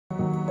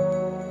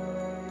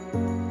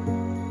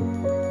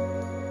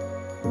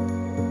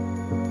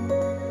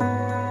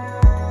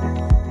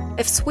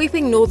If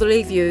sweeping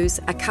northerly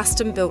views, a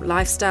custom-built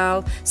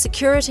lifestyle,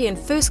 security and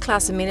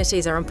first-class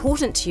amenities are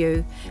important to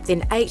you,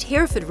 then 8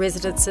 Hereford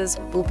residences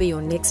will be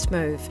your next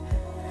move.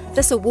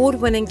 This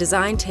award-winning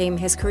design team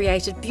has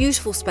created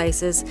beautiful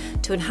spaces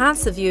to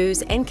enhance the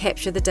views and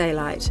capture the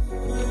daylight.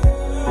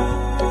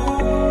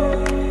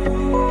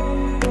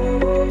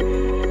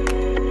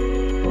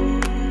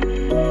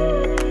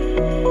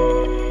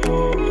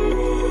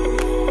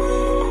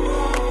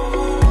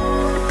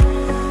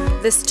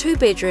 This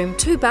 2-bedroom,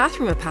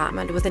 2-bathroom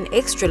apartment with an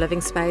extra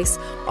living space,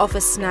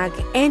 office snug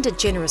and a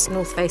generous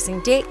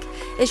north-facing deck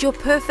is your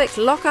perfect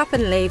lock-up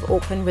and leave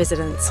Auckland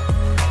residence.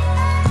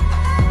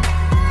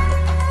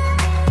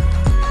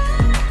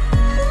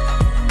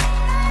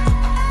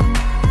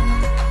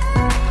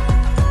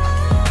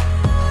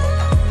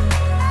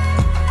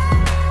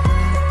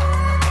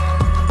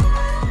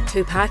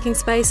 Two parking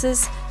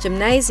spaces,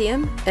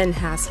 gymnasium,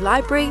 in-house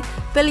library,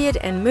 billiard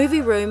and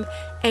movie room,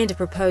 and a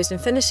proposed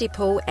infinity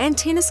pool and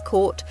tennis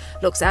court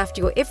looks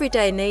after your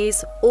everyday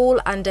needs, all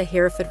under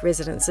Hereford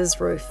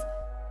Residence's roof.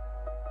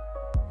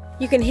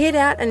 You can head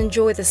out and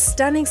enjoy the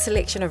stunning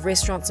selection of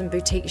restaurants and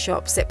boutique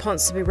shops that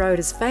Ponsonby Road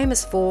is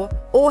famous for,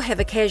 or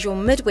have a casual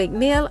midweek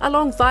meal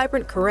along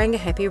vibrant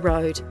Karangahape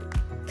Road.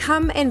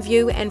 Come and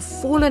view and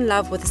fall in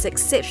love with this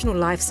exceptional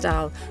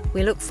lifestyle.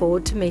 We look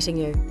forward to meeting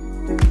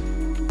you.